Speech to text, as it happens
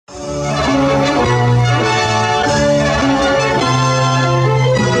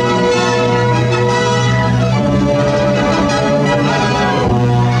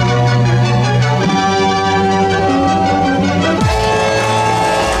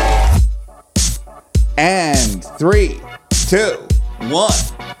And 3, 2, 1.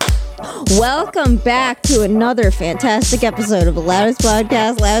 Welcome back to another fantastic episode of the loudest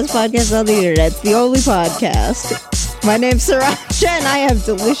podcast on the internet. It's the only podcast. My name's Sriracha, and I have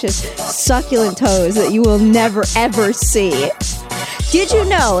delicious, succulent toes that you will never, ever see. Did you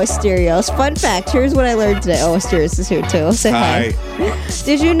know, Asterios? Fun fact, here's what I learned today. Oh, Asterios is here too. Say hi.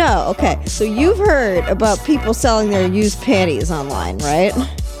 Did you know? Okay, so you've heard about people selling their used panties online, right?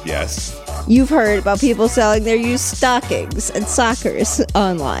 Yes. You've heard about people selling their used stockings and sockers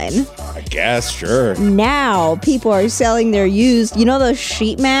online. I guess, sure. Now, people are selling their used, you know those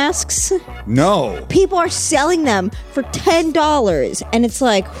sheet masks? No. People are selling them for $10. And it's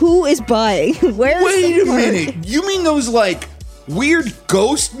like, who is buying? Wait a minute. You mean those, like, weird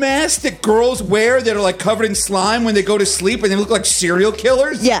ghost masks that girls wear that are, like, covered in slime when they go to sleep and they look like serial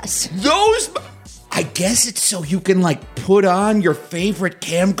killers? Yes. Those... I guess it's so you can, like, put on your favorite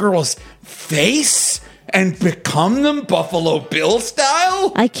cam girl's face and become them Buffalo Bill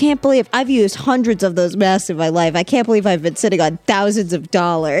style? I can't believe I've used hundreds of those masks in my life. I can't believe I've been sitting on thousands of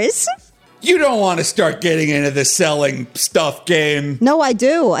dollars. You don't want to start getting into the selling stuff game. No, I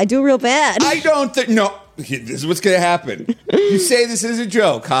do. I do real bad. I don't think... No, this is what's going to happen. You say this is a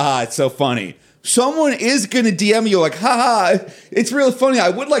joke. Haha, it's so funny. Someone is going to DM you like, haha, it's really funny. I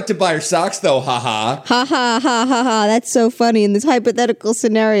would like to buy your socks, though, haha. Ha ha ha ha ha. That's so funny in this hypothetical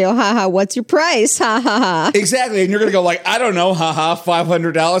scenario. Ha ha. What's your price? Ha ha ha. Exactly. And you're going to go like, I don't know, haha,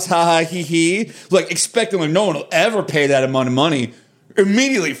 $500, haha, hee hee. Like, expecting like no one will ever pay that amount of money.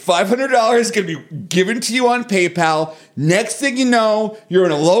 Immediately, $500 is going to be given to you on PayPal. Next thing you know, you're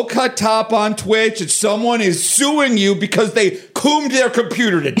in a low-cut top on Twitch and someone is suing you because they coomed their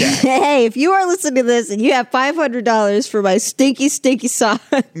computer to death. Hey, if you are listening to this and you have $500 for my stinky, stinky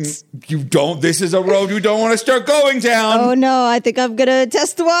socks. You don't. This is a road you don't want to start going down. Oh, no. I think I'm going to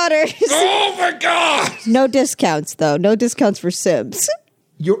test the waters. Oh, my God. No discounts, though. No discounts for Sims.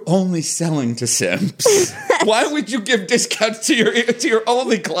 You're only selling to simps. Why would you give discounts to your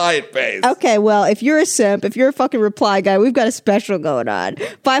only client base? Okay, well, if you're a simp, if you're a fucking reply guy, we've got a special going on.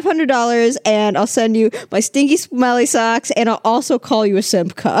 $500, and I'll send you my stinky, smelly socks, and I'll also call you a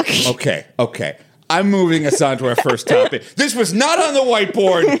simp cuck. Okay. I'm moving us on to our first topic. This was not on the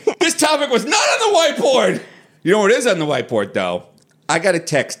whiteboard. This topic was not on the whiteboard. You know what is on the whiteboard, though? I got a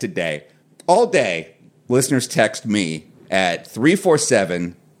text today. All day, listeners text me at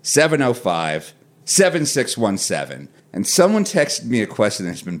 347-705-7617. And someone texted me a question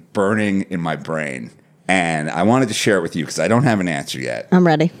that's been burning in my brain. And I wanted to share it with you because I don't have an answer yet. I'm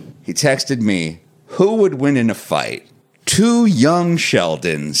ready. He texted me, who would win in a fight? 2 young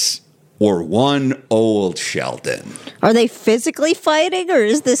Sheldons or 1 old Sheldon? Are they physically fighting, or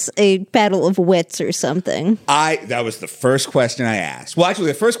is this a battle of wits or something? That was the first question I asked. Well, actually,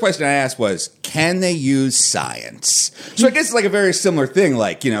 the first question I asked was, can they use science? So I guess it's like a very similar thing.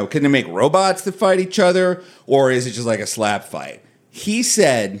 Like, you know, can they make robots that fight each other, or is it just like a slap fight? He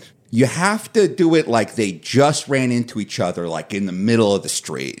said, you have to do it like they just ran into each other, like in the middle of the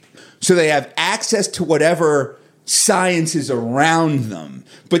street. So they have access to whatever science is around them.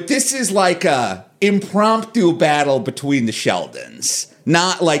 But this is like a impromptu battle between the Sheldons.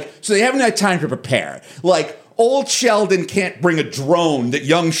 Not like, so they haven't had time to prepare. Like, old Sheldon can't bring a drone that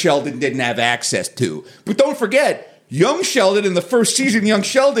young Sheldon didn't have access to. But don't forget, young Sheldon in the first season, young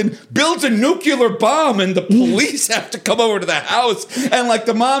Sheldon builds a nuclear bomb and the police have to come over to the house. And like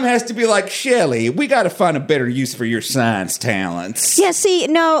the mom has to be like, Shelley, we got to find a better use for your science talents. Yeah, see,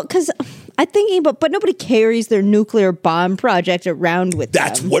 no, because I'm thinking, but nobody carries their nuclear bomb project around with them.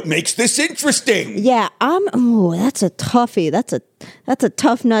 That's what makes this interesting. Yeah, that's a toughie. That's a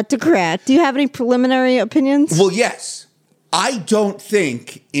tough nut to crack. Do you have any preliminary opinions? Well, yes. I don't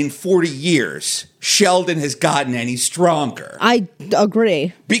think in 40 years Sheldon has gotten any stronger. I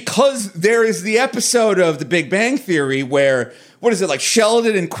agree. Because there is the episode of The Big Bang Theory where, what is it, like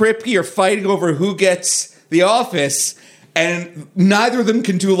Sheldon and Kripke are fighting over who gets the office, and neither of them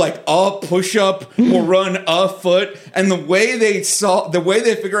can do like a push-up or run a foot. And the way they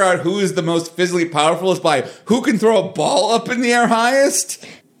figure out who is the most physically powerful is by who can throw a ball up in the air highest.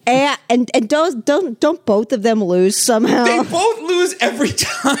 And don't both of them lose somehow? They both lose every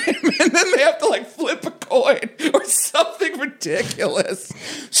time, and then they have to like flip a coin or something ridiculous.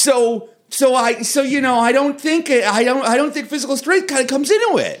 So I don't think physical strength kind of comes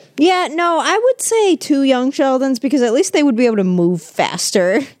into it. Yeah, no, I would say 2 young Sheldons because at least they would be able to move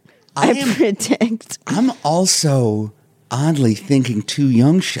faster. I predict. I'm also oddly thinking 2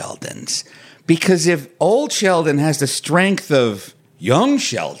 young Sheldons because if old Sheldon has the strength of young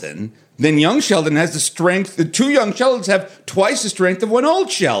Sheldon, then young Sheldon has the strength. The 2 young Sheldons have twice the strength of one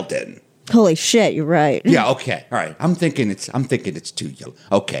old Sheldon. Holy shit, you're right. Yeah, okay. All right. I'm thinking it's too young.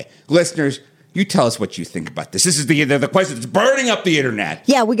 Okay. Listeners, you tell us what you think about this. This is the question that's burning up the internet.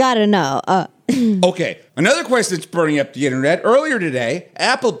 Yeah, we gotta know. Okay. Another question that's burning up the internet. Earlier today,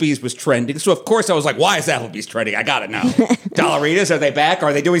 Applebee's was trending. So, of course, I was like, why is Applebee's trending? I gotta know. Dollaritas, are they back?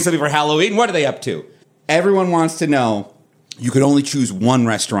 Are they doing something for Halloween? What are they up to? Everyone wants to know, you could only choose one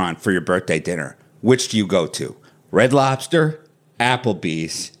restaurant for your birthday dinner. Which do you go to? Red Lobster,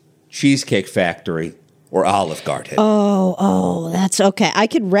 Applebee's, Cheesecake Factory, or Olive Garden? Oh, that's okay. I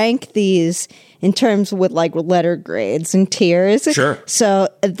could rank these in terms with like letter grades and tiers. Sure. So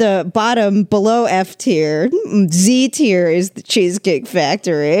the bottom below F tier, Z tier is the Cheesecake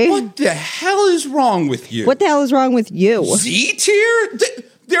Factory. What the hell is wrong with you? What the hell is wrong with you? Z tier?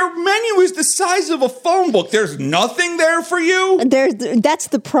 Their menu is the size of a phone book. There's nothing there for you? That's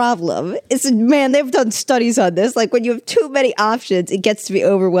the problem. Man, they've done studies on this. Like, when you have too many options, it gets to be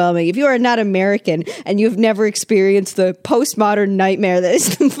overwhelming. If you are not American and you've never experienced the postmodern nightmare that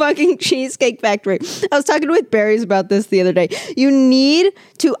is the fucking Cheesecake Factory. I was talking with Barry's about this the other day.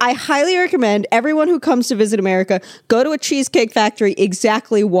 I highly recommend everyone who comes to visit America go to a Cheesecake Factory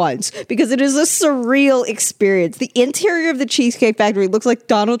exactly once, because it is a surreal experience. The interior of the Cheesecake Factory looks like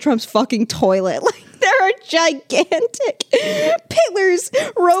Donald Trump's fucking toilet. Like, there are gigantic pillars,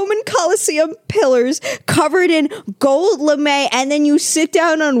 Roman Colosseum pillars covered in gold lame, and then you sit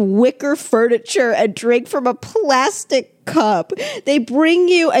down on wicker furniture and drink from a plastic cup. They bring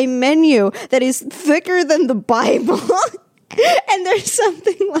you a menu that is thicker than the Bible, and there's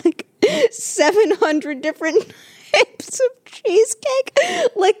something like 700 different types of cheesecake.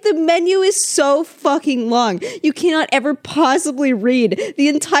 Like, the menu is so fucking long. You cannot ever possibly read the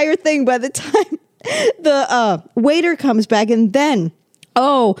entire thing by the time the waiter comes back, and then,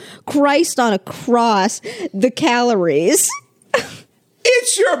 oh, Christ on a cross, the calories.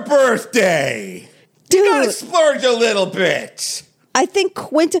 It's your birthday. Dude, You gotta splurge a little bit. I think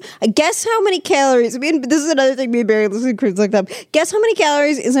guess how many calories. I mean, this is another thing me and Barry listen to Chris looked up. Guess how many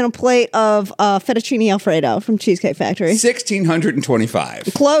calories is in a plate of fettuccine Alfredo from Cheesecake Factory? 1,625.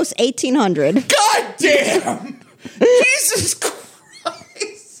 Close, 1,800. God damn! Jesus Christ!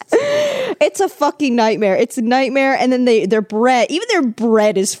 It's a fucking nightmare. It's a nightmare. And then their bread, even their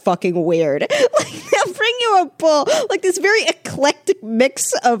bread is fucking weird. Like, they'll bring you a bowl, like this very eclectic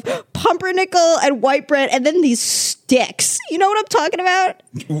mix of pumpernickel and white bread, and then these sticks. You know what I'm talking about?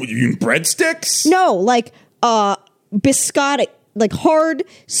 You mean breadsticks? No, like biscotti, like hard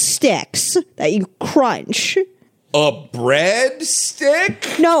sticks that you crunch. A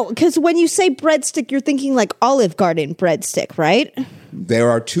breadstick? No, because when you say breadstick, you're thinking like Olive Garden breadstick, right? There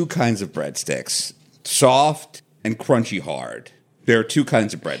are two kinds of breadsticks. Soft and crunchy hard. There are two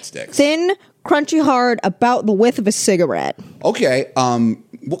kinds of breadsticks. Thin, crunchy hard, about the width of a cigarette. Okay,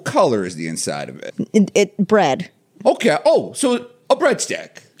 what color is the inside of it? It bread. Okay, so a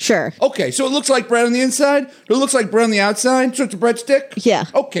breadstick. Sure. Okay, so it looks like bread on the inside, it looks like bread on the outside, so it's a breadstick? Yeah.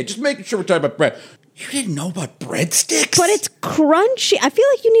 Okay, just making sure we're talking about bread. You didn't know about breadsticks? But it's crunchy. I feel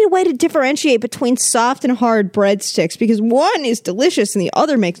like you need a way to differentiate between soft and hard breadsticks, because one is delicious and the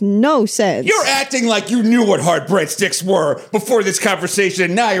other makes no sense. You're acting like you knew what hard breadsticks were before this conversation,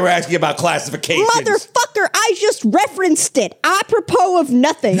 and now you're asking about classifications. Motherfucker, I just referenced it. Apropos of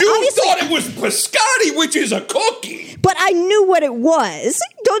nothing. You Obviously, thought it was biscotti, which is a cookie. but I knew what it was.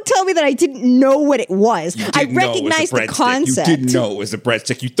 Don't tell me that I didn't know what it was. I recognized the concept. You didn't know it was a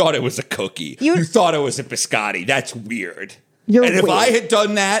breadstick. You thought it was a cookie. You thought it was a biscotti. That's weird. You're and if weird. I had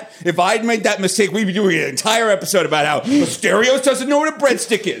done that, if I'd made that mistake, we'd be doing an entire episode about how Asterios doesn't know what a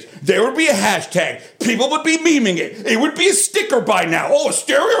breadstick is. There would be a hashtag. People would be memeing it. It would be a sticker by now. Oh,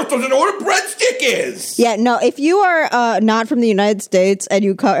 Asterios doesn't know what a breadstick is. Yeah, no, if you are not from the United States and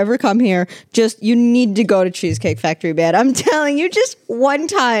you ever come here, you need to go to Cheesecake Factory, man. I'm telling you, just one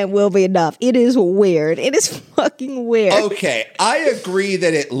time will be enough. It is weird. It is fucking weird. Okay, I agree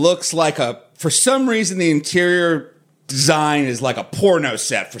that it looks like for some reason, the interior design is like a porno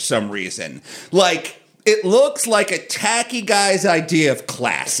set for some reason. Like, it looks like a tacky guy's idea of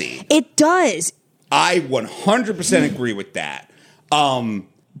classy. It does. I 100% agree with that.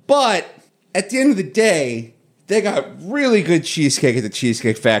 But at the end of the day, they got really good cheesecake at the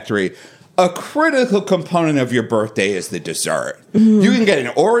Cheesecake Factory. A critical component of your birthday is the dessert. Mm-hmm. You can get an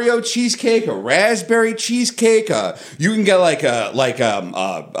Oreo cheesecake, a raspberry cheesecake. You can get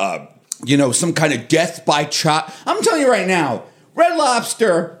some kind of death by chop. I'm telling you right now, Red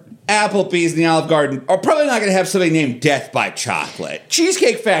Lobster, Applebee's and the Olive Garden are probably not going to have something named Death by Chocolate.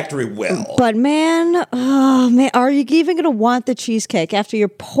 Cheesecake Factory will. But man, are you even going to want the cheesecake after you're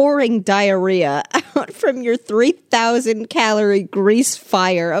pouring diarrhea out from your 3,000 calorie grease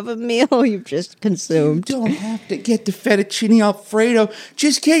fire of a meal you've just consumed? You don't have to get the fettuccine Alfredo.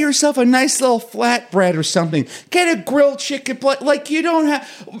 Just get yourself a nice little flatbread or something. Get a grilled chicken. Like, you don't have...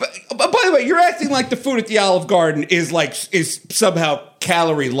 By the way, you're acting like the food at the Olive Garden is somehow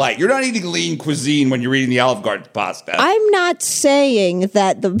calorie light. You're not eating lean cuisine when you're eating the Olive Garden pasta. I'm not saying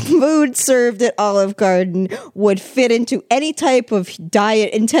that the food served at Olive Garden would fit into any type of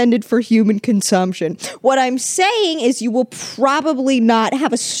diet intended for human consumption. What I'm saying is you will probably not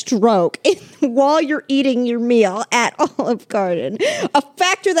have a stroke while you're eating your meal at Olive Garden. A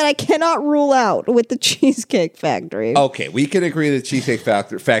factor that I cannot rule out with the Cheesecake Factory. Okay, we can agree that Cheesecake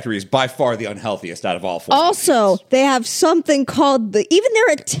Factory is by far the unhealthiest out of all four. Also, they have something called even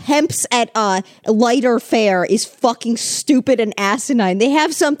their attempts at lighter fare is fucking stupid and asinine. They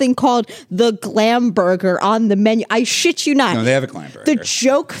have something called the Glam Burger on the menu. I shit you not. No, they have a Glam Burger. The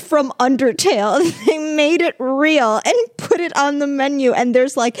joke from Undertale. They made it real and put it on the menu, and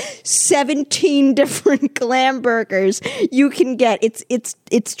there's like 17 different Glam Burgers you can get.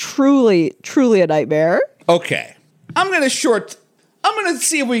 It's truly a nightmare. Okay, I'm gonna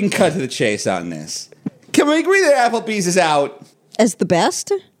see if we can cut to the chase on this. Can we agree that Applebee's is out? As the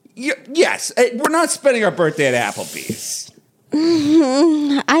best? Yes. We're not spending our birthday at Applebee's.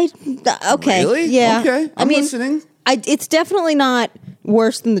 Okay. Really? Yeah. Okay. I'm listening. It's definitely not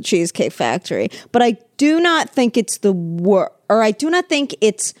worse than the Cheesecake Factory, but I do not think it's I do not think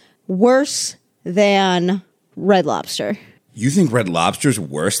it's worse than Red Lobster. You think Red Lobster's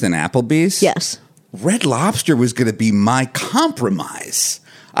worse than Applebee's? Yes. Red Lobster was going to be my compromise.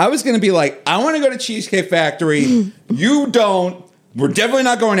 I was going to be like, I want to go to Cheesecake Factory. You don't. We're definitely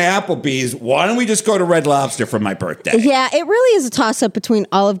not going to Applebee's. Why don't we just go to Red Lobster for my birthday? Yeah, it really is a toss-up between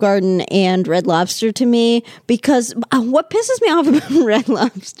Olive Garden and Red Lobster to me, because what pisses me off about Red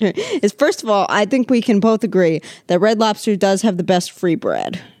Lobster is, first of all, I think we can both agree that Red Lobster does have the best free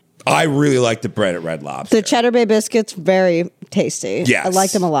bread. I really like the bread at Red Lobster. The Cheddar Bay biscuits, very tasty. Yes. I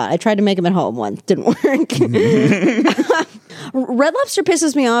like them a lot. I tried to make them at home once. Didn't work. Red Lobster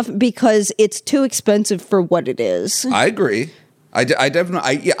pisses me off because it's too expensive for what it is. I agree. I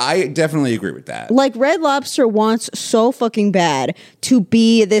definitely agree with that. Like, Red Lobster wants so fucking bad to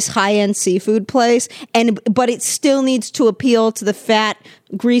be this high-end seafood place, but it still needs to appeal to the fat,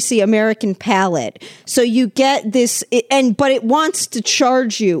 greasy American palate. So you get this, but it wants to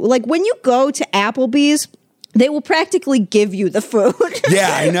charge you. Like, when you go to Applebee's, they will practically give you the food.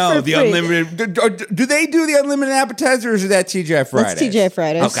 Yeah, I know. The free. unlimited. Do they do the unlimited appetizers, or is that TGI Fridays? That's TGI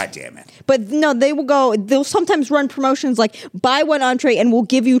Fridays. Oh, God damn it. But no, they'll sometimes run promotions like buy one entree and we'll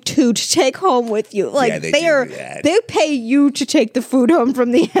give you 2 to take home with you. Like, yeah, they pay you to take the food home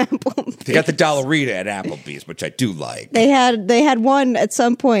from the Applebee's. They got the Dollarita at Applebee's, which I do like. They had one at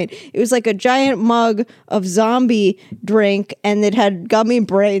some point. It was like a giant mug of zombie drink, and it had gummy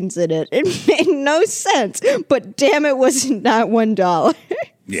brains in it. It made no sense, but damn, it was not $1.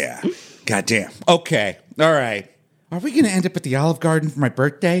 Yeah. God damn. Okay. All right. Are we going to end up at the Olive Garden for my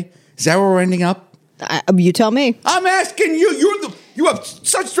birthday? Is that where we're ending up? You tell me. I'm asking you. You have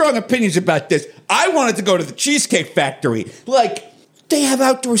such strong opinions about this. I wanted to go to the Cheesecake Factory. Like, they have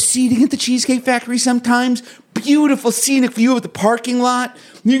outdoor seating at the Cheesecake Factory sometimes. Beautiful scenic view of the parking lot.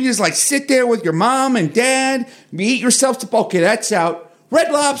 You can just like sit there with your mom and dad. Eat yourself some. Okay, that's out.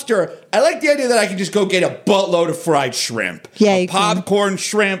 Red Lobster, I like the idea that I can just go get a buttload of fried shrimp. Yeah, you popcorn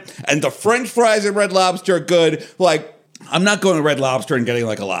shrimp, and the French fries at Red Lobster are good. Like, I'm not going to Red Lobster and getting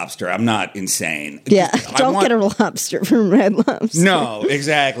like a lobster. I'm not insane. Yeah, don't get a lobster from Red Lobster. No,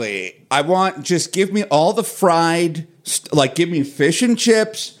 exactly. Just give me all the fried, like give me fish and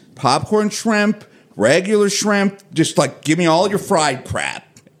chips, popcorn shrimp, regular shrimp. Just like give me all your fried crap.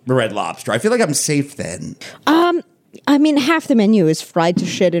 Red Lobster. I feel like I'm safe then. I mean, half the menu is fried to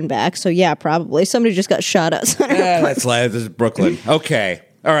shit and back, so yeah, probably. Somebody just got shot outside. That's live. This is Brooklyn. Okay.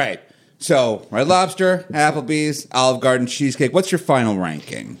 All right. So, Red Lobster, Applebee's, Olive Garden, Cheesecake. What's your final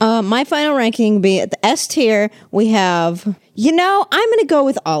ranking? My final ranking would be at the S tier, we have, I'm going to go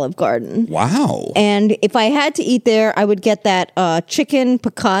with Olive Garden. Wow. And if I had to eat there, I would get that chicken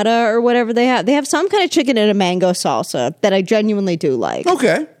piccata or whatever they have. They have some kind of chicken and a mango salsa that I genuinely do like.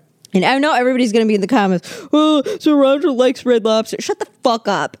 Okay. And I know everybody's going to be in the comments, oh, so Roger likes Red Lobster. Shut the fuck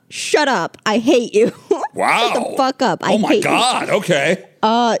up. Shut up. I hate you. Wow. Shut the fuck up. I hate you. Oh, my God. Okay.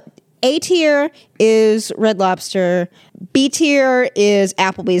 A tier is Red Lobster. B tier is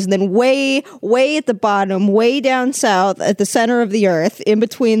Applebee's, and then way at the bottom, way down south, at the center of the earth, in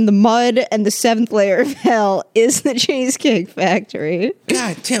between the mud and the seventh layer of hell, is the Cheesecake Factory.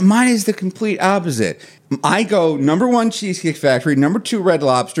 God damn, mine is the complete opposite. I go number 1 Cheesecake Factory, number 2 Red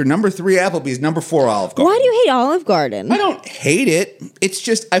Lobster, number 3 Applebee's, number 4 Olive Garden. Why do you hate Olive Garden? I don't hate it. It's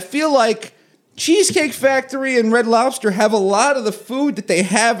just I feel like Cheesecake Factory and Red Lobster have a lot of the food that they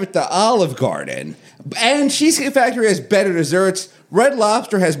have at the Olive Garden. And Cheesecake Factory has better desserts. Red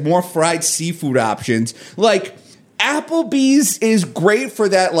Lobster has more fried seafood options. Like, Applebee's is great for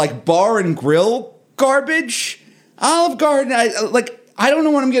that, like, bar and grill garbage. Olive Garden, I don't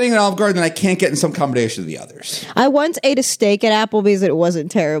know what I'm getting at Olive Garden that I can't get in some combination of the others. I once ate a steak at Applebee's and it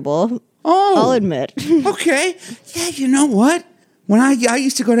wasn't terrible. Oh. I'll admit. Okay. Yeah, you know what? When I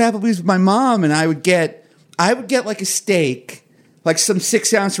used to go to Applebee's with my mom, and I would get like a steak, like some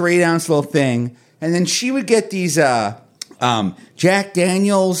 6-ounce or 8-ounce little thing, and then she would get these Jack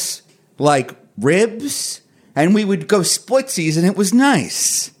Daniels like ribs, and we would go splitsies, and it was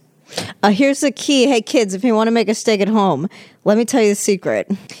nice. Here's the key. Hey, kids, if you want to make a steak at home, let me tell you the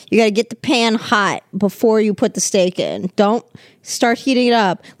secret. You got to get the pan hot before you put the steak in. Don't start heating it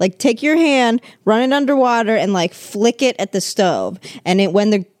up. Like, take your hand, run it under water, and, like, flick it at the stove. And when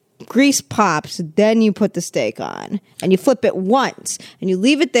the grease pops, then you put the steak on. And you flip it once. And you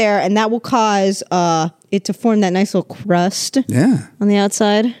leave it there, and that will cause it to form that nice little crust on the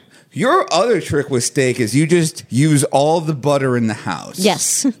outside. Your other trick with steak is you just use all the butter in the house.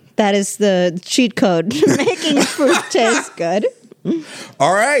 Yes. That is the cheat code, making food taste good.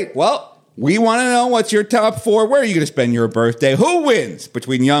 All right. Well, we want to know what's your top 4. Where are you going to spend your birthday? Who wins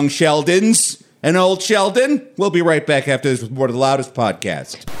between young Sheldons and old Sheldon? We'll be right back after this with more of the Loudest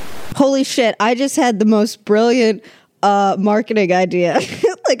Podcast. Holy shit. I just had the most brilliant marketing idea.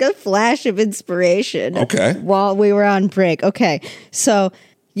 Like a flash of inspiration. Okay. While we were on break. Okay. So...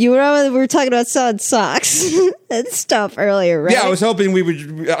 you know, we were talking about selling socks and stuff earlier, right? Yeah, I was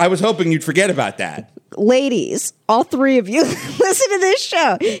hoping you'd forget about that. Ladies, all 3 of you, listen to this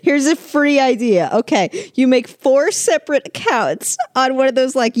show. Here's a free idea. Okay, you make 4 separate accounts on one of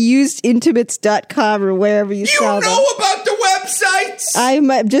those like usedintimates.com or wherever you sell them. You know about the websites?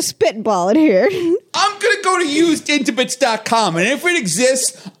 I'm just spitballing here. I'm going to go to usedintimates.com, and if it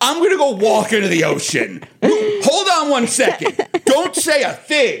exists, I'm going to go walk into the ocean. Hold on 1 second. Don't say a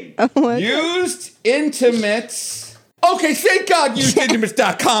thing. Oh Used Intimates. Okay, thank God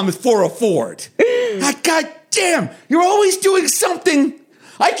usedintimates.com is for a Ford. God damn, you're always doing something.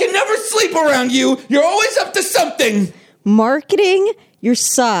 I can never sleep around you. You're always up to something. Marketing your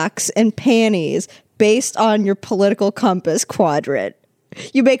socks and panties based on your political compass quadrant.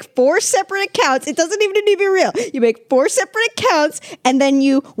 You make 4 separate accounts. It doesn't even need to be real. You make 4 separate accounts, and then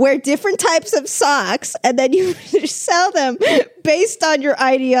you wear different types of socks, and then you sell them based on your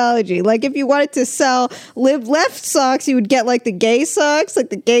ideology. Like, if you wanted to sell live left socks, you would get, like, the gay socks, like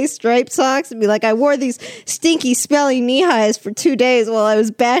the gay striped socks, and be like, I wore these stinky, smelly knee-highs for 2 days while I was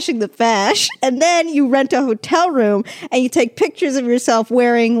bashing the fash. And then you rent a hotel room, and you take pictures of yourself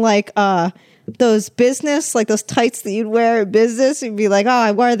wearing, like, those business, like those tights that you'd wear in business. You'd be like, oh,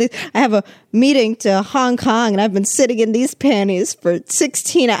 I wore these. I have a meeting to Hong Kong and I've been sitting in these panties for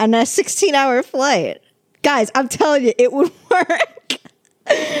 16-hour flight. Guys, I'm telling you, it would work.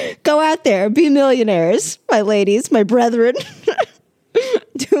 Go out there, be millionaires, my ladies, my brethren.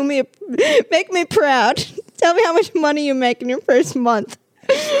 Make me proud. Tell me how much money you make in your first month.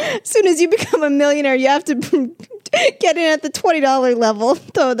 As soon as you become a millionaire, you have to get in at the $20 level.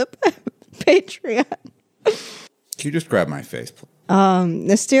 Throw the Patreon. Can you just grab my face, please?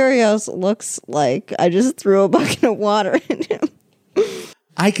 Mysterios looks like I just threw a bucket of water in him.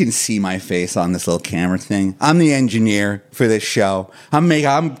 I can see my face on this little camera thing. I'm the engineer for this show. I'm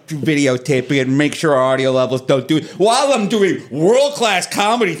videotaping it and make sure our audio levels don't do it while I'm doing world-class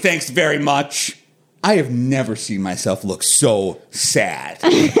comedy, thanks very much. I have never seen myself look so sad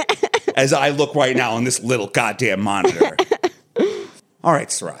as I look right now on this little goddamn monitor. All right,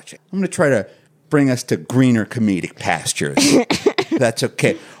 Sriracha. I'm going to try to bring us to greener comedic pastures. That's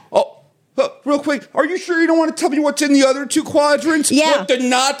okay. Oh, real quick, are you sure you don't want to tell me what's in the other 2 quadrants? Yeah. What the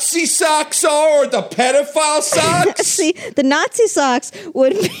Nazi socks are or the pedophile socks? See, the Nazi socks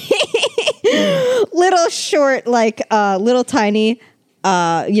would be little short, like little tiny,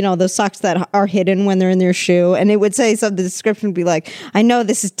 those socks that are hidden when they're in their shoe. And it would say something, the description would be like, I know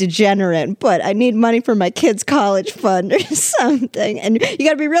this is degenerate, but I need money for my kid's college fund or something. And you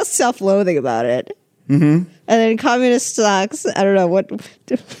got to be real self-loathing about it. And then communist socks. I don't know what.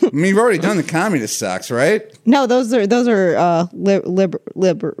 I mean, you've already done the communist socks, right? No, those are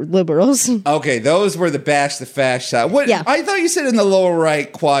liberals. Okay, those were the bash the fash socks. What? Yeah. I thought you said in the lower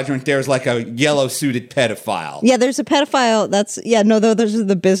right quadrant there's like a yellow suited pedophile. Yeah, there's a pedophile. Those are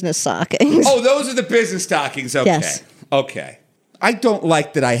the business stockings. Oh, those are the business stockings. Okay. Yes. Okay. I don't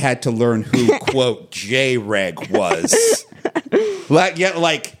like that I had to learn who, quote, J-Reg was. Like,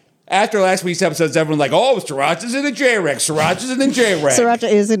 after last week's episodes, everyone's like, oh, Sriracha's in a J-Reg. Sriracha's in a J-Reg.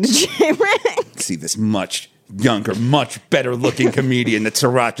 Sriracha is in a J-Reg. See this much younger, much better looking comedian that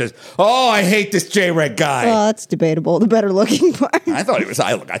Sriracha's. Oh, I hate this J-Reg guy. Well, that's debatable. The better looking part. I thought he was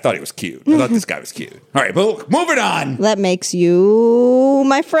cute. I thought this guy was cute. All right, but moving on. That makes you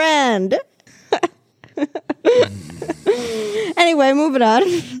my friend. Anyway, moving on.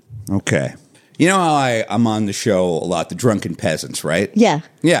 Okay. You know how I'm on the show a lot, The Drunken Peasants, right? Yeah.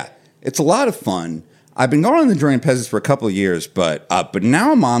 Yeah. It's a lot of fun. I've been going on The Drunken Peasants for a couple of years, but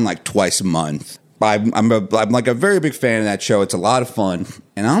now I'm on like twice a month. I'm like a very big fan of that show. It's a lot of fun.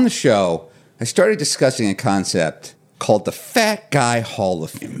 And on the show, I started discussing a concept called the Fat Guy Hall of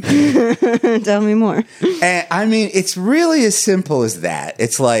Fame. Tell me more. And I mean, it's really as simple as that.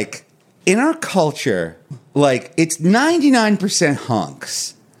 It's like, in our culture, like, it's 99%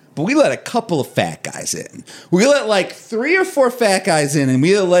 hunks, but we let a couple of fat guys in. We let like 3 or 4 fat guys in, and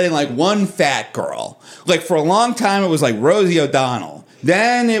we let in like one fat girl. Like, for a long time, it was like Rosie O'Donnell.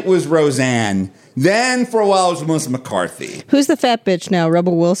 Then it was Roseanne. Then for a while, it was Melissa McCarthy. Who's the fat bitch now?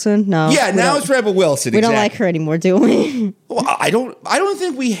 Rebel Wilson? No. Yeah, now it's Rebel Wilson. We don't like her anymore, do we? Well, I don't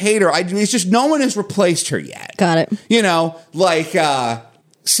think we hate her. It's just no one has replaced her yet. Got it. You know, like,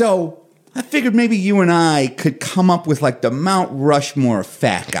 so I figured maybe you and I could come up with like the Mount Rushmore of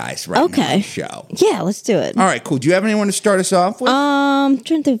fat guys now on the show. Yeah, let's do it. All right, cool. Do you have anyone to start us off with? Trying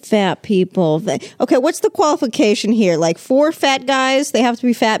to think fat people. Okay, what's the qualification here? Like 4 fat guys? They have to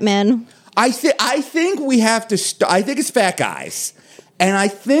be fat men? I think we have to start. I think it's fat guys. And I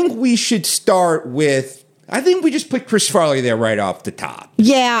think we should start with, I think we just put Chris Farley there right off the top.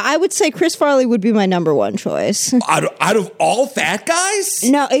 Yeah, I would say Chris Farley would be my number 1 choice. Out of all fat guys?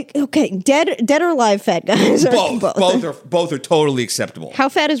 No, okay, dead or alive fat guys? Both are totally acceptable. How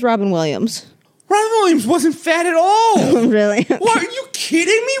fat is Robin Williams? Robin Williams wasn't fat at all. Really? What, are you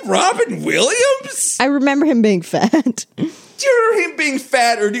kidding me? Robin Williams? I remember him being fat. Do you remember him being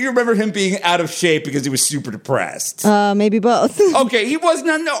fat, or do you remember him being out of shape because he was super depressed? Maybe both. Okay, he was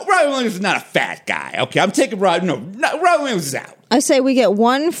not. No, Robin Williams was not a fat guy. Okay, I'm taking Robin. No, Robin Williams is out. I say we get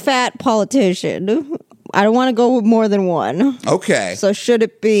 1 fat politician. I don't want to go with more than 1. Okay. So should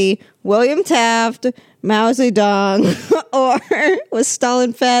it be William Taft, Mao Zedong, or was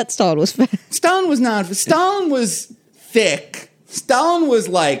Stalin fat? Stalin was fat. Stalin was not. Stalin was thick. Stalin was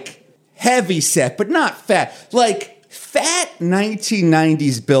like heavy set, but not fat. Like fat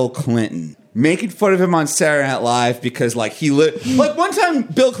 1990s Bill Clinton. Making fun of him on Saturday Night Live because, like, like, one time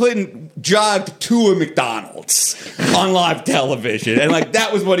Bill Clinton jogged to a McDonald's on live television. And, like,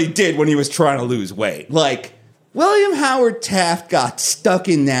 that was what he did when he was trying to lose weight. Like, William Howard Taft got stuck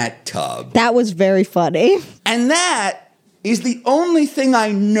in that tub. That was very funny. And that is the only thing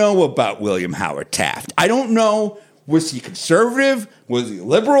I know about William Howard Taft. I don't know, was he conservative? Was he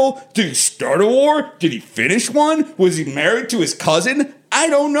liberal? Did he start a war? Did he finish one? Was he married to his cousin? I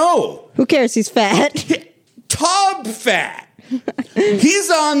don't know. Who cares? He's fat. Tub fat. He's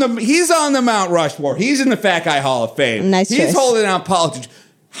on the Mount Rushmore. He's in the Fat Guy Hall of Fame. Nice choice. He's holding out politics.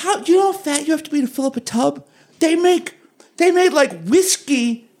 Do you know how fat you have to be to fill up a tub? They made like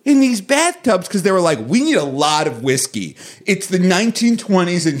whiskey in these bathtubs because they were like, we need a lot of whiskey. It's the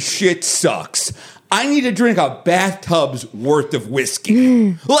 1920s and shit sucks. I need to drink a bathtub's worth of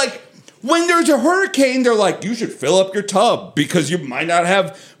whiskey. Like, when there's a hurricane, they're like, you should fill up your tub because you might not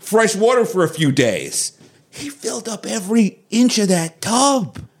have fresh water for a few days. He filled up every inch of that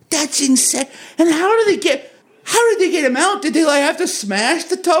tub. That's insane. And how did they get him out? Did they like have to smash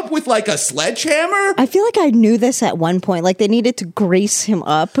the tub with like a sledgehammer? I feel like I knew this at one point. Like they needed to grease him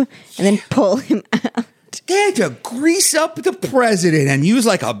up and then pull him out. They had to grease up the president and use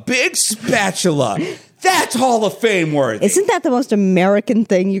like a big spatula. That's Hall of Fame worthy. Isn't that the most American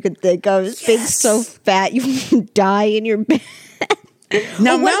thing you could think of? Yes. Being so fat you die in your bed.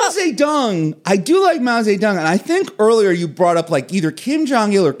 Now, Mao Zedong, I do like Mao Zedong, and I think earlier you brought up like either Kim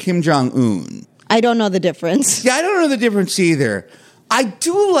Jong-il or Kim Jong-un. I don't know the difference. Yeah, I don't know the difference either. I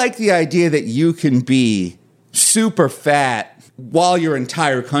do like the idea that you can be super fat while your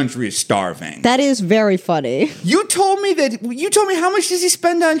entire country is starving. That is very funny. You told me how much does he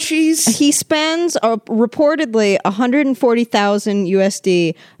spend on cheese? He spends reportedly $140,000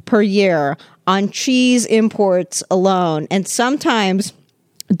 USD per year on cheese imports alone. And sometimes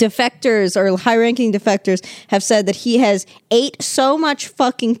defectors or high-ranking defectors have said that he has ate so much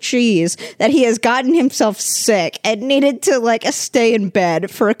fucking cheese that he has gotten himself sick and needed to like stay in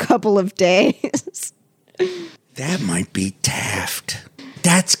bed for a couple of days. That might be Taft.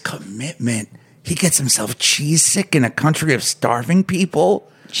 That's commitment. He gets himself cheese sick in a country of starving people.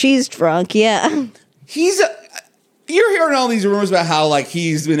 Cheese drunk, yeah. You're hearing all these rumors about how like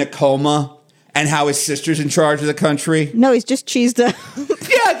he's in a coma and how his sister's in charge of the country. No, he's just cheesed up.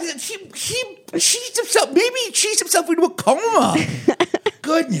 Yeah, he cheesed himself. Maybe he cheesed himself into a coma.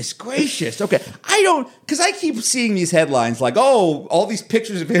 Goodness gracious. Okay. Because I keep seeing these headlines like, oh, all these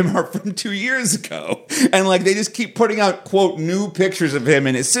pictures of him are from 2 years ago. And like they just keep putting out, quote, new pictures of him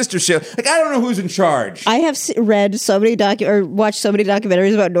and his sister show. Like, I don't know who's in charge. I have read so many watched so many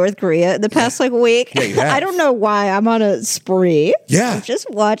documentaries about North Korea the past like week. Yeah, you have. I don't know why. I'm on a spree. Yeah. I'm just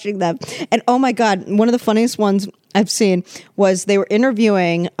watching them. And oh my God, one of the funniest ones I've seen was they were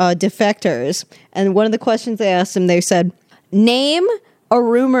interviewing defectors. And one of the questions they asked them, they said, name a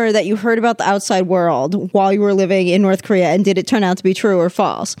rumor that you heard about the outside world while you were living in North Korea, and did it turn out to be true or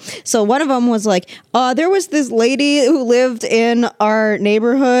false? So one of them was like, there was this lady who lived in our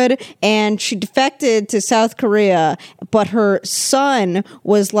neighborhood and she defected to South Korea, but her son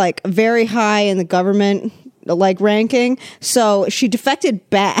was like very high in the government like ranking, so she defected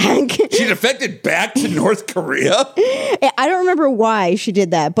back. She defected back to North Korea? I don't remember why she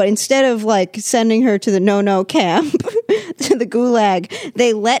did that, but instead of like sending her to the no-no camp, to the gulag,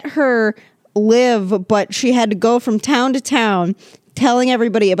 they let her live, but she had to go from town to town telling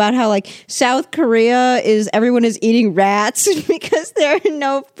everybody about how like South Korea everyone is eating rats because there are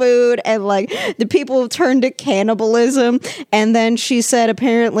no food, and like the people turned to cannibalism. And then she said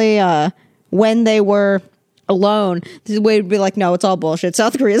apparently when they were alone, the way would be like, no, it's all bullshit.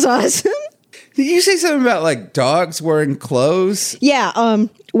 South Korea's awesome. Did you say something about like dogs wearing clothes? Yeah.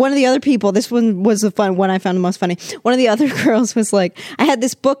 One of the other people, this one was the fun one I found the most funny. One of the other girls was like, I had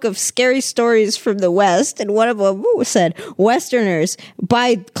this book of scary stories from the West, and one of them said, Westerners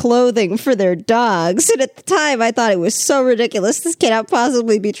buy clothing for their dogs. And at the time, I thought it was so ridiculous. This cannot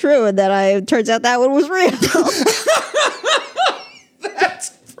possibly be true. And then it turns out that one was real. That's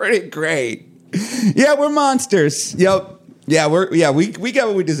pretty great. Yeah, we're monsters. Yep. Yeah, we got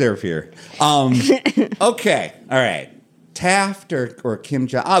what we deserve here. Okay. All right. Taft or Kim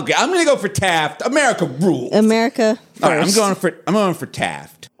Jong. Okay, I'm gonna go for Taft. America rules. America first. All right, I'm going for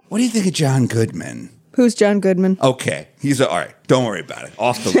Taft. What do you think of John Goodman? Who's John Goodman? Okay, all right. Don't worry about it.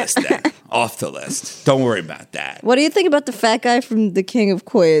 Off the list then. Off the list. Don't worry about that. What do you think about the fat guy from The King of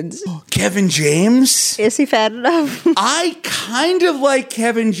Queens? Kevin James? Is he fat enough? I kind of like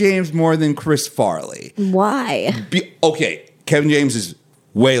Kevin James more than Chris Farley. Why? Okay, Kevin James is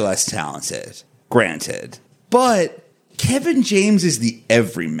way less talented, granted. But Kevin James is the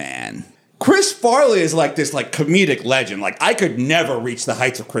everyman. Chris Farley is like this like comedic legend. Like, I could never reach the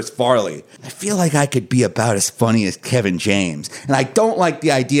heights of Chris Farley. I feel like I could be about as funny as Kevin James. And I don't like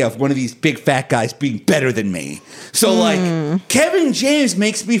the idea of one of these big fat guys being better than me. So, like, Kevin James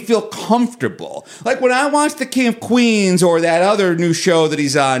makes me feel comfortable. Like, when I watch The King of Queens or that other new show that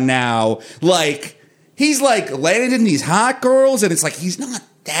he's on now, like, he's, like, landed in these hot girls, and it's like, he's not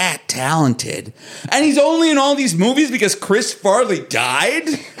that talented. And he's only in all these movies because Chris Farley died.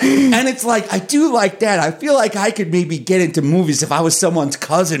 And it's like, I do like that. I feel like I could maybe get into movies if I was someone's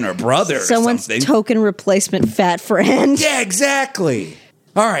cousin or brother someone's or something. Token replacement fat friend. Yeah, exactly.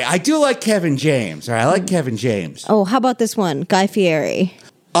 All right, I do like Kevin James. All right, I like Kevin James. Oh, how about this one? Guy Fieri.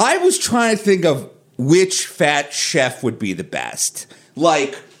 I was trying to think of which fat chef would be the best.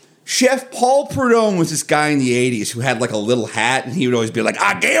 Like, Chef Paul Prudhomme was this guy in the 80s who had like a little hat, and he would always be like,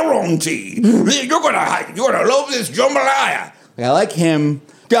 I guarantee you're gonna love this jambalaya. Like, I like him.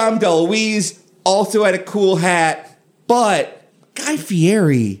 Dom DeLuise also had a cool hat. But Guy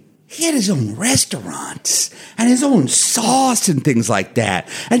Fieri, he had his own restaurants and his own sauce and things like that.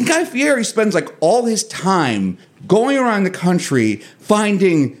 And Guy Fieri spends like all his time going around the country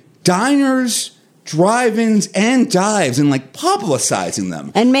finding diners, drive-ins, and dives, and like publicizing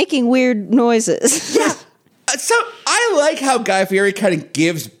them. And making weird noises. Yeah. So I like how Guy Fieri kind of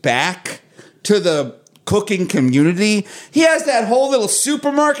gives back to the cooking community. He has that whole little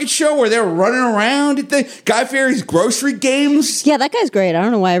supermarket show where they're running around at the Guy Fieri's grocery games. Yeah, that guy's great. I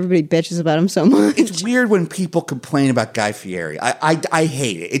don't know why everybody bitches about him so much. It's weird when people complain about Guy Fieri. I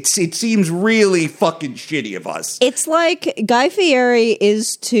hate it. It seems really fucking shitty of us. It's like Guy Fieri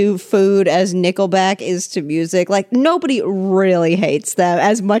is to food as Nickelback is to music. Like, nobody really hates them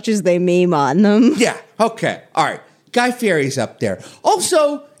as much as they meme on them. Yeah, okay. All right. Guy Fieri's up there.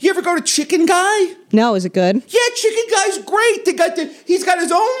 Also, you ever go to Chicken Guy? No, is it good? Yeah, Chicken Guy's great. He's got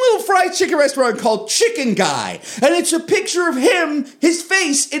his own little fried chicken restaurant called Chicken Guy. And it's a picture of him, his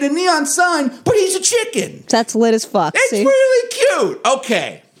face, in a neon sign, but he's a chicken. That's lit as fuck. It's really cute.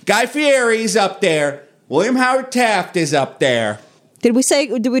 Okay, Guy Fieri's up there. William Howard Taft is up there. Did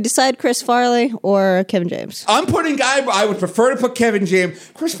we decide Chris Farley or Kevin James? I'm putting I would prefer to put Kevin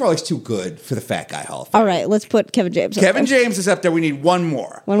James. Chris Farley's too good for the Fat Guy Hall of Fame. All right, let's put Kevin James up Kevin there. James is up there. We need one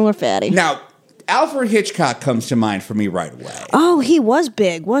more. One more fatty. Now, Alfred Hitchcock comes to mind for me right away. Oh, he was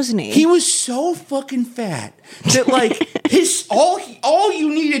big, wasn't he? He was so fucking fat that like all you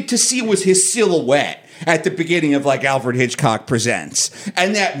needed to see was his silhouette at the beginning of like Alfred Hitchcock Presents,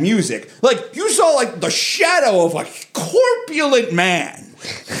 and that music, like you saw like the shadow of a corpulent man,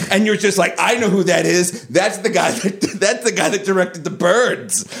 and you're just like, I know who that is. That's the guy that directed The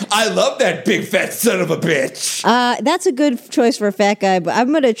Birds. I love that big fat son of a bitch. That's a good choice for a fat guy, but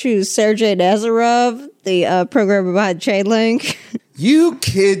I'm gonna choose Sergei Nazarov, the programmer behind Chainlink. You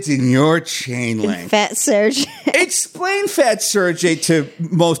kids in your chain link. Fat Sergei. Explain Fat Sergei to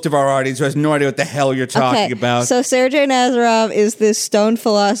most of our audience who has no idea what the hell you're talking about. So Sergei Nazarov is this stone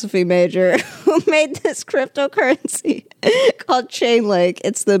philosophy major who made this cryptocurrency called Chainlink.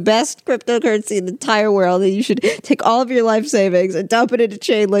 It's the best cryptocurrency in the entire world, and you should take all of your life savings and dump it into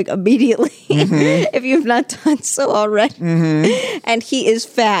Chainlink immediately if you've not done so already. And he is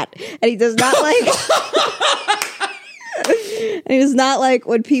fat, and he does not like... And he does not like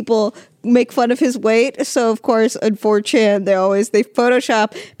when people make fun of his weight. So, of course, on 4chan, they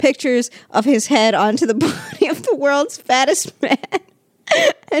Photoshop pictures of his head onto the body of the world's fattest man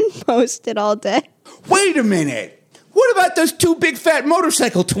and post it all day. Wait a minute. What about those two big fat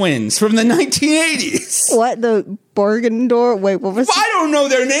motorcycle twins from the 1980s? What? The Borgendor? Wait, what was I don't know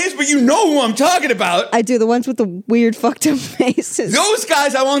their names, but you know who I'm talking about. I do, the ones with the weird fucked up faces. Those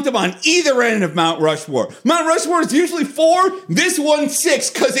guys, I want them on either end of Mount Rushmore. Mount Rushmore is usually 4, this one's 6,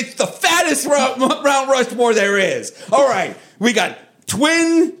 because it's the fattest Mount Rushmore there is. All right, we got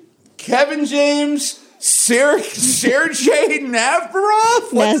twin Kevin James, Sergei Nazarov?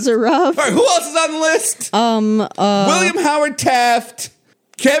 Nazarov. All right, who else is on the list? William Howard Taft,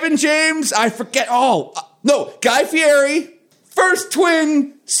 Kevin James, I forget. No, Guy Fieri, first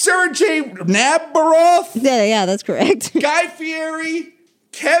twin, Sergei Nazarov. Yeah, that's correct. Guy Fieri,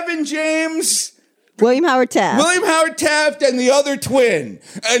 Kevin James, William Howard Taft, and the other twin.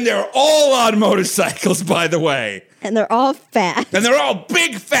 And they're all on motorcycles, by the way. And they're all fat. And they're all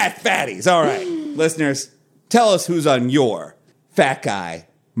big fat fatties. All right, listeners, tell us who's on your Fat Guy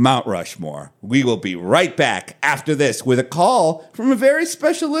Mount Rushmore. We will be right back after this with a call from a very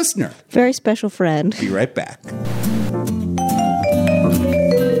special listener. Very special friend. Be right back.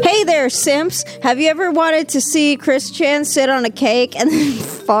 Hey there, simps. Have you ever wanted to see Chris Chan sit on a cake and then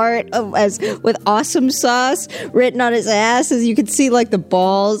fart with awesome sauce written on his ass, as you can see like the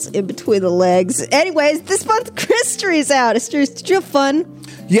balls in between the legs? Anyways, this month Christery's out. Did you have fun?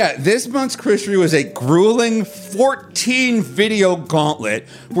 Yeah, this month's Christery was a grueling 14-video gauntlet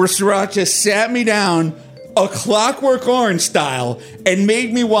where Sriracha sat me down A Clockwork Orange style and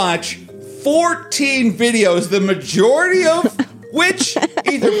made me watch 14 videos, the majority of which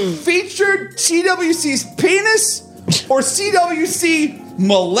either featured CWC's penis or CWC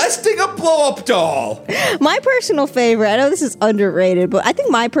molesting a blow-up doll. My personal favorite, I know this is underrated, but I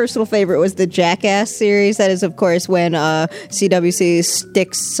think my personal favorite was the Jackass series. That is, of course, when CWC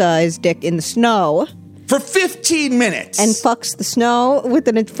sticks his dick in the snow. For 15 minutes. And fucks the snow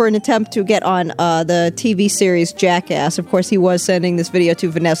for an attempt to get on the TV series Jackass. Of course, he was sending this video to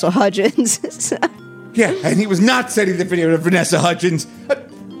Vanessa Hudgens. Yeah, and he was not sending the video to Vanessa Hudgens.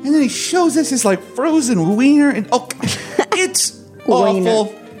 And then he shows us his, like, frozen wiener. And it's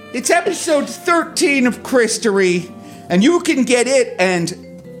awful. It's episode 13 of Christery. And you can get it. And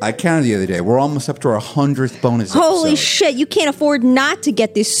I counted the other day. We're almost up to our 100th bonus episode. Holy shit, you can't afford not to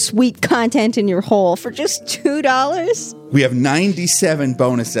get this sweet content in your hole for just $2? We have 97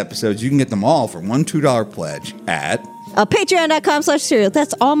 bonus episodes. You can get them all for one $2 pledge at... Patreon.com/serial.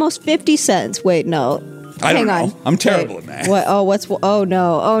 That's almost 50 cents. Wait, no. I don't know. Hang on. I'm terrible at math. What? Oh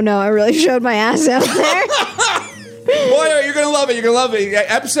no. I really showed my ass out there. Boy, you're going to love it. You're going to love it.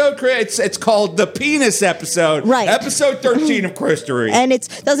 Episode, it's called the penis episode. Right. Episode 13 of Christery. And it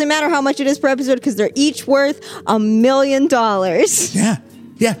doesn't matter how much it is per episode because they're each worth $1 million.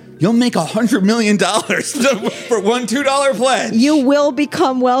 Yeah. You'll make $100 million for one $2 pledge. You will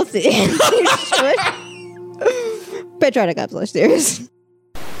become wealthy. You should. Patreon.com/serious.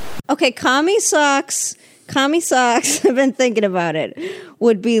 Okay, Kami socks, I've been thinking about it,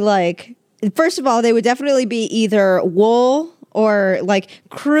 would be like first of all, they would definitely be either wool or like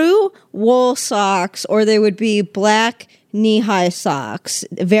crew wool socks, or they would be black knee-high socks,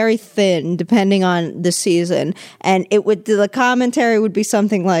 very thin, depending on the season. And the commentary would be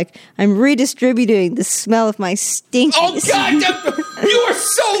something like, "I'm redistributing the smell of my stinkies." Oh, God! You are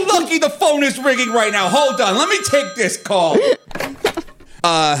so lucky the phone is ringing right now. Hold on. Let me take this call.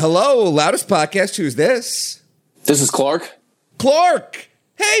 Hello, Loudest Podcast. Who's this? This is Clark. Clark!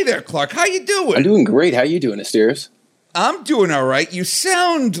 Hey there, Clark. How you doing? I'm doing great. How you doing, Asterios? I'm doing all right. You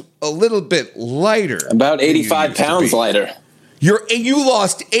sound a little bit lighter. About 85 pounds lighter. You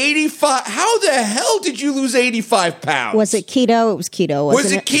lost 85. How the hell did you lose 85 pounds? Was it keto? It was keto,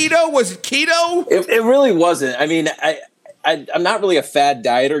 wasn't it? Was it keto? It really wasn't. I mean, I'm not really a fad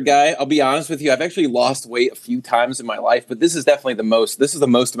dieter guy. I'll be honest with you. I've actually lost weight a few times in my life, but this is definitely the most. This is the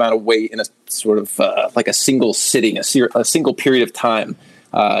most amount of weight in a sort of like a single sitting, a single period of time.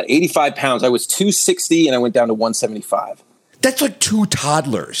 85 pounds. I was 260 and I went down to 175. That's like 2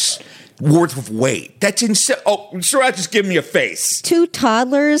 toddlers worth of weight. That's insane. Oh, Sriracha just give me a face. 2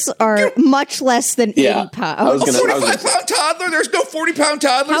 toddlers are much less than 80 pounds. A 45-pound toddler? There's no 40-pound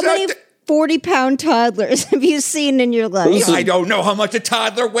toddlers How many 40-pound toddlers have you seen in your life? I don't know how much a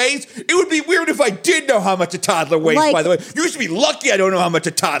toddler weighs. It would be weird if I did know how much a toddler weighs, by the way. You should be lucky I don't know how much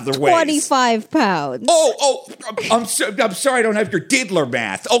a toddler weighs. 25 pounds. I'm sorry I don't have your diddler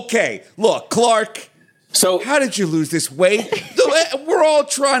math. Okay, look, Clark. So how did you lose this weight? We're all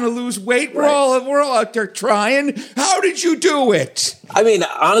trying to lose weight. We're all out there trying. How did you do it? I mean,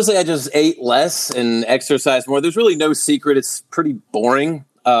 honestly, I just ate less and exercised more. There's really no secret. It's pretty boring.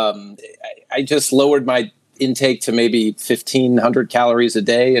 I just lowered my intake to maybe 1,500 calories a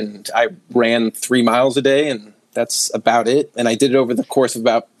day, and I ran 3 miles a day, and that's about it. And I did it over the course of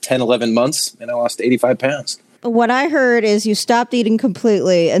about 10, 11 months, and I lost 85 pounds. What I heard is you stopped eating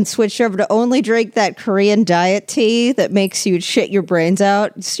completely and switched over to only drink that Korean diet tea that makes you shit your brains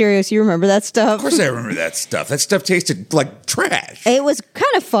out. Serious, you remember that stuff? Of course I remember that stuff. That stuff tasted like trash. It was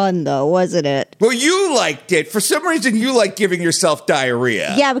kind of fun, though, wasn't it? Well, you liked it. For some reason, you like giving yourself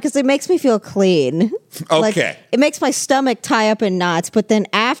diarrhea. Yeah, because it makes me feel clean. Okay. Like, it makes my stomach tie up in knots, but then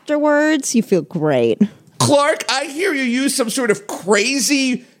afterwards, you feel great. Clark, I hear you use some sort of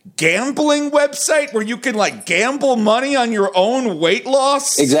crazy gambling website where you can like gamble money on your own weight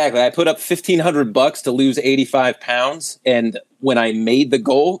loss. Exactly. I put up $1,500 to lose 85 pounds. And when I made the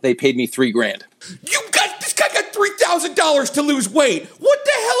goal, they paid me $3,000. This guy got $3,000 to lose weight. What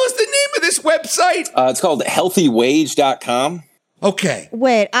the hell is the name of this website? It's called healthywage.com. Okay.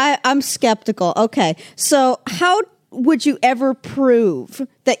 Wait, I'm skeptical. Okay. So how would you ever prove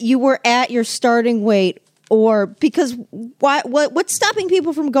that you were at your starting weight? Or because what's stopping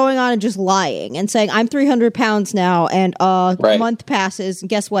people from going on and just lying and saying, I'm 300 pounds now and a month passes and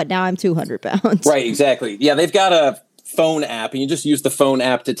guess what? Now I'm 200 pounds. Right, exactly. Yeah, they've got a phone app and you just use the phone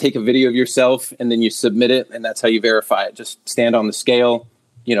app to take a video of yourself and then you submit it and that's how you verify it. Just stand on the scale,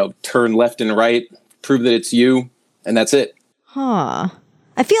 turn left and right, prove that it's you, and that's it. Huh.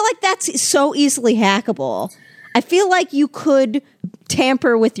 I feel like that's so easily hackable. I feel like you could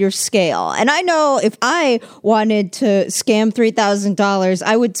tamper with your scale. And I know if I wanted to scam $3,000,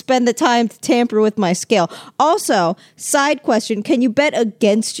 I would spend the time to tamper with my scale. Also, side question, can you bet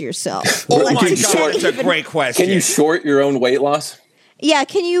against yourself? Oh my God, that's a great question. Can you short your own weight loss? Yeah,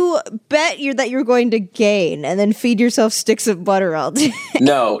 can you bet that you're going to gain and then feed yourself sticks of butter all day?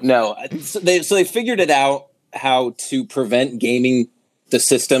 No. So they figured it out how to prevent gaming the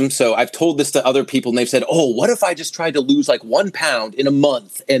system. So I've told this to other people and they've said, oh, what if I just tried to lose like 1 pound in a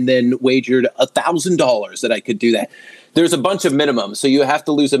month and then wagered $1,000 that I could do that? There's a bunch of minimums. So you have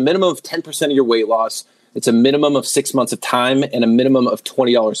to lose a minimum of 10% of your weight loss. It's a minimum of 6 months of time and a minimum of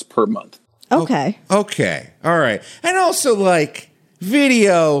 $20 per month. Okay. Okay. All right. And also like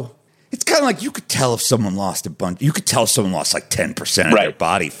video, it's kind of like you could tell if someone lost a bunch. You could tell someone lost like 10% of their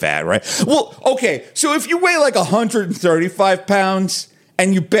body fat, right? Well, okay. So if you weigh like 135 pounds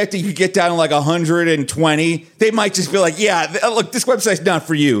and you bet that you get down to like 120, they might just be like, yeah, look, this website's not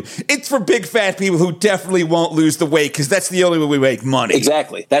for you. It's for big fat people who definitely won't lose the weight because that's the only way we make money.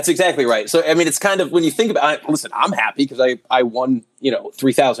 Exactly. That's exactly right. So, I mean, it's kind of, when you think about it, listen, I'm happy because I won,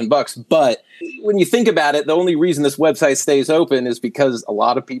 $3,000. But when you think about it, the only reason this website stays open is because a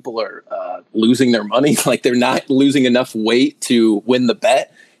lot of people are losing their money. Like they're not losing enough weight to win the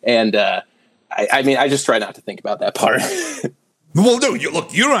bet. And I just try not to think about that part. Well, no, you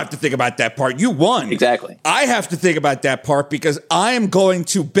don't have to think about that part. You won. Exactly. I have to think about that part because I am going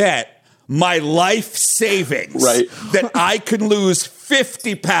to bet my life savings that I can lose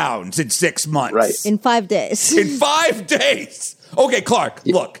 50 pounds in 6 months. Right. In 5 days. In 5 days. Okay, Clark,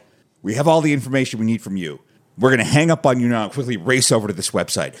 look, we have all the information we need from you. We're going to hang up on you now and quickly race over to this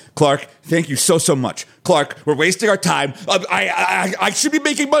website. Clark, thank you so much. Clark, we're wasting our time. I should be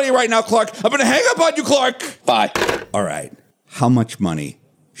making money right now, Clark. I'm going to hang up on you, Clark. Bye. All right. How much money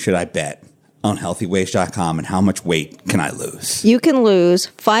should I bet on healthywage.com, and how much weight can I lose? You can lose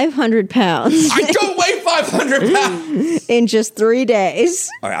 500 pounds I don't weigh 500 pounds. in just 3 days.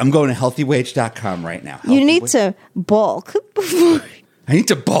 All right, I'm going to healthywage.com right now. You need to bulk before. I need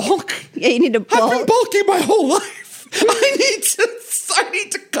to bulk? Yeah, you need to I've been bulk. bulking my whole life. I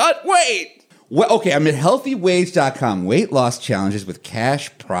need to cut weight. Well, okay, I'm at healthywage.com. Weight loss challenges with cash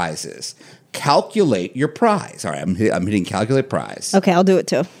prizes. Calculate your prize. All right, I'm hitting calculate prize. Okay, I'll do it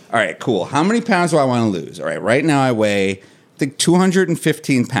too. All right, cool. How many pounds do I want to lose? All right, right now I weigh, I think,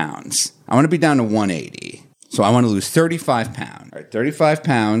 215 pounds. I want to be down to 180. So I want to lose 35 pounds. All right, 35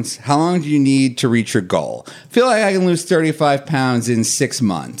 pounds. How long do you need to reach your goal? I feel like I can lose 35 pounds in 6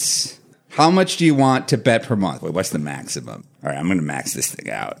 months. How much do you want to bet per month? Wait, what's the maximum? All right, I'm going to max this thing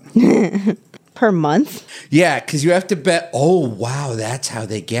out. Per month? Yeah, because you have to bet. Oh, wow, that's how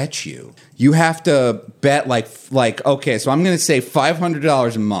they get you. You have to bet like okay, so I'm going to say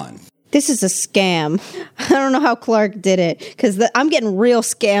 $500 a month. This is a scam. I don't know how Clark did it, because I'm getting real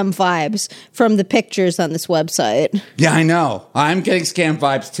scam vibes from the pictures on this website. Yeah, I know. I'm getting scam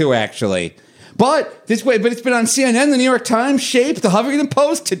vibes too, actually. But it's been on CNN, the New York Times, Shape, the Huffington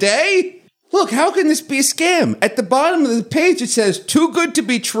Post, Today. Look, how can this be a scam? At the bottom of the page, it says, too good to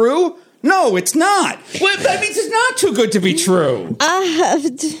be true? No, it's not. Well, that means it's not too good to be true.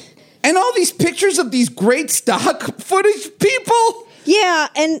 And all these pictures of these great stock footage people. Yeah,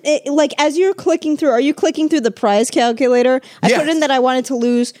 and as you're clicking through, are you clicking through the prize calculator? I Yes. put in that I wanted to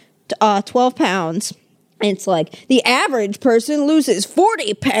lose 12 pounds. And it's like, the average person loses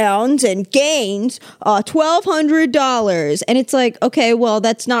 40 pounds and gains $1,200. And it's like, okay, well,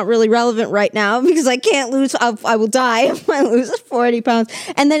 that's not really relevant right now because I can't lose, I will die if I lose 40 pounds.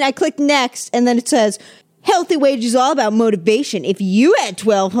 And then I click next, and then it says, Healthy Wage is all about motivation. If you had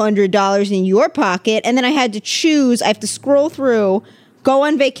 $1,200 in your pocket, and then I had to choose, I have to scroll through, go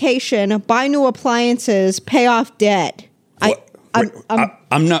on vacation, buy new appliances, pay off debt.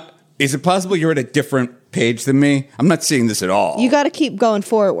 I'm not. Is it possible you're at a different page than me? I'm not seeing this at all. You got to keep going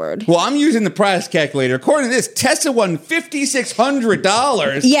forward. Well, I'm using the price calculator. According to this, Tessa won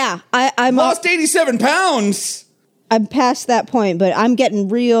 $5,600. Yeah, I'm Lost 87 pounds. I'm past that point, but I'm getting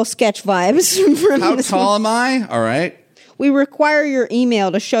real sketch vibes from How this tall am I? All right. We require your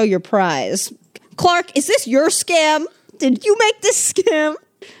email to show your prize. Clark, is this your scam? Did you make this scam?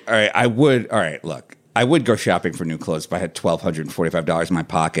 All right. I would go shopping for new clothes if I had $1,245 in my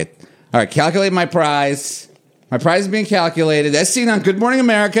pocket. All right. Calculate my prize. My prize is being calculated. As seen on Good Morning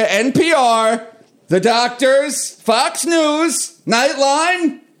America, NPR, The Doctors, Fox News,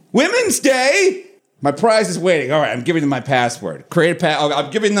 Nightline, Women's Day. My prize is waiting. All right, I'm giving them my password.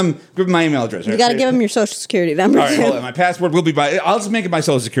 I'm giving them my email address. You got to give them your social security number. All right, hold on. My password will be I'll just make it my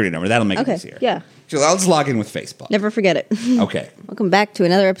social security number. That'll make it easier. Yeah. So I'll just log in with Facebook. Never forget it. Okay. Welcome back to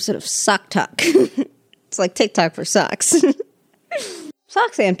another episode of Sock Talk. It's like TikTok for socks.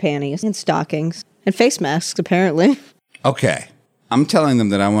 Socks and panties and stockings and face masks, apparently. Okay. I'm telling them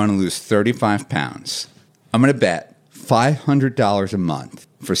that I want to lose 35 pounds. I'm going to bet $500 a month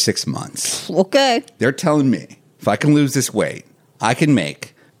for 6 months. Okay. They're telling me if I can lose this weight, I can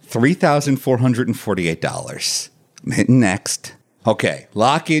make $3,448. I'm hitting next. Okay,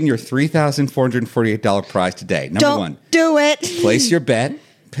 lock in your $3,448 prize today. Number one. Don't do it. Place your bet,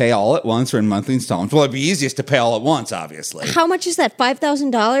 pay all at once or in monthly installments. Well, it'd be easiest to pay all at once, obviously. How much is that?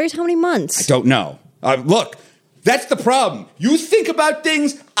 $5,000? How many months? Don't know. Look, that's the problem. You think about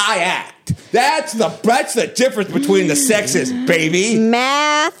things, I act. That's the difference between the sexes, baby.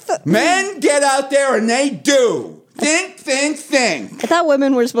 Math. Men get out there and they do. Think. I thought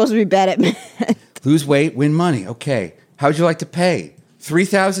women were supposed to be bad at math. Lose weight, win money. Okay. How'd you like to pay?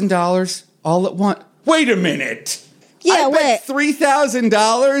 $3,000 all at once? Wait a minute. Yeah, bet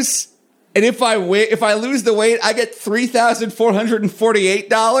 $3,000, and if I lose the weight, I get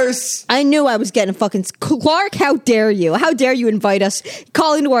 $3,448. I knew I was getting fucking... Clark, how dare you? How dare you invite us,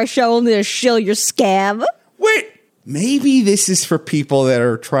 call into our show only to shill your scam? Wait. Maybe this is for people that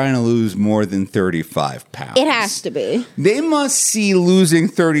are trying to lose more than 35 pounds. It has to be. They must see losing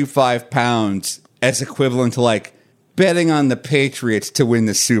 35 pounds as equivalent to, like, betting on the Patriots to win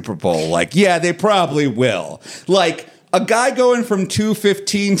the Super Bowl. Like, yeah, they probably will. Like, a guy going from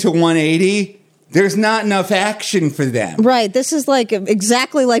 215 to 180, there's not enough action for them. Right. This is like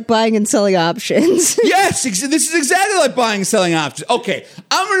exactly like buying and selling options. Yes, this is exactly like buying and selling options. Okay,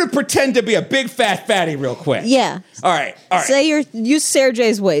 I'm going to pretend to be a big fat fatty real quick. Yeah. All right. Say use Sarah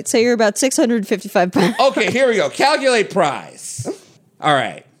J's weight. Say you're about 655 pounds. Okay, here we go. Calculate prize. All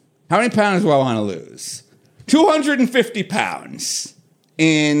right. How many pounds do I want to lose? 250 pounds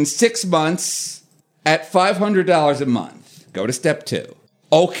in 6 months at $500 a month. Go to step 2.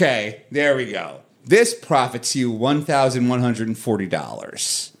 Okay, there we go. This profits you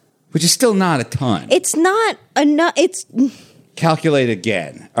 $1,140, which is still not a ton. It's not enough. It's Calculate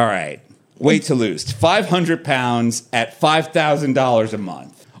again. All right. Weight to lose. 500 pounds at $5,000 a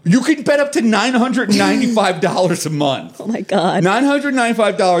month. You can bet up to $995 a month. oh my god.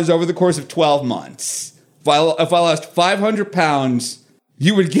 $995 over the course of 12 months. If I lost 500 pounds,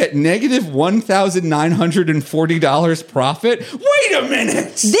 you would get negative $1,940 profit? Wait a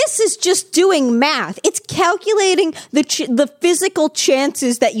minute! This is just doing math. It's calculating the physical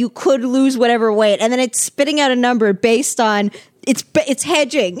chances that you could lose whatever weight, and then it's spitting out a number based on it's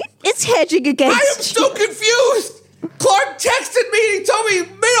hedging. It's hedging against. I am so confused! Clark texted me and he told me he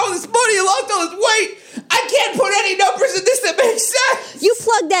made all this money and lost all his weight. I can't put any numbers in this that make sense. You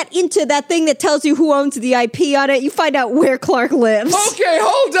plug that into that thing that tells you who owns the IP on it. You find out where Clark lives. Okay,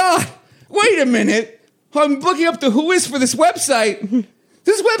 hold on. Wait a minute. I'm looking up the who is for this website.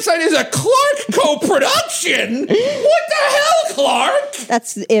 This website is a Clark co-production. What the hell, Clark?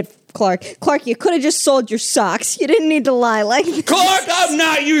 That's it, Clark. Clark, you could have just sold your socks. You didn't need to lie like this. Clark, I'm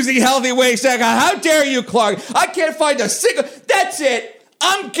not using healthywage.com. How dare you, Clark? I can't find a single... That's it.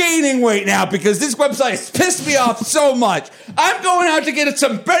 I'm gaining weight now because this website has pissed me off so much. I'm going out to get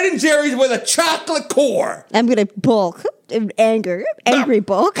some Ben & Jerry's with a chocolate core. I'm going to bulk. Angry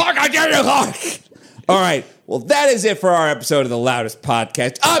bulk. Clark, I dare you, Clark. All right. Well, that is it for our episode of The Loudest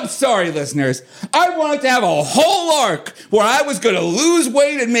Podcast. I'm sorry, listeners. I wanted to have a whole arc where I was going to lose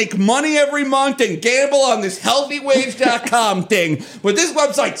weight and make money every month and gamble on this healthywage.com thing. But this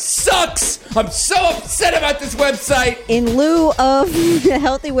website sucks. I'm so upset about this website. In lieu of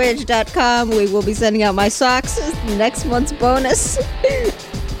healthywage.com, we will be sending out my socks as next month's bonus.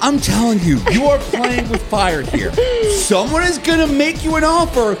 I'm telling you, you are playing with fire here. Someone is going to make you an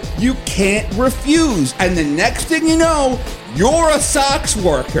offer you can't refuse. And the next thing you know, you're a socks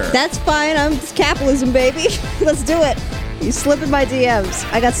worker. That's fine. It's capitalism, baby. Let's do it. You slip in my DMs.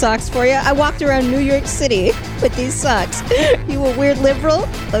 I got socks for you. I walked around New York City with these socks. You a weird liberal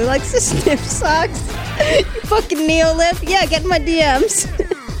who likes to sniff socks? You fucking neolib? Yeah, get in my DMs.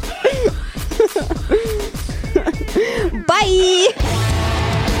 Bye.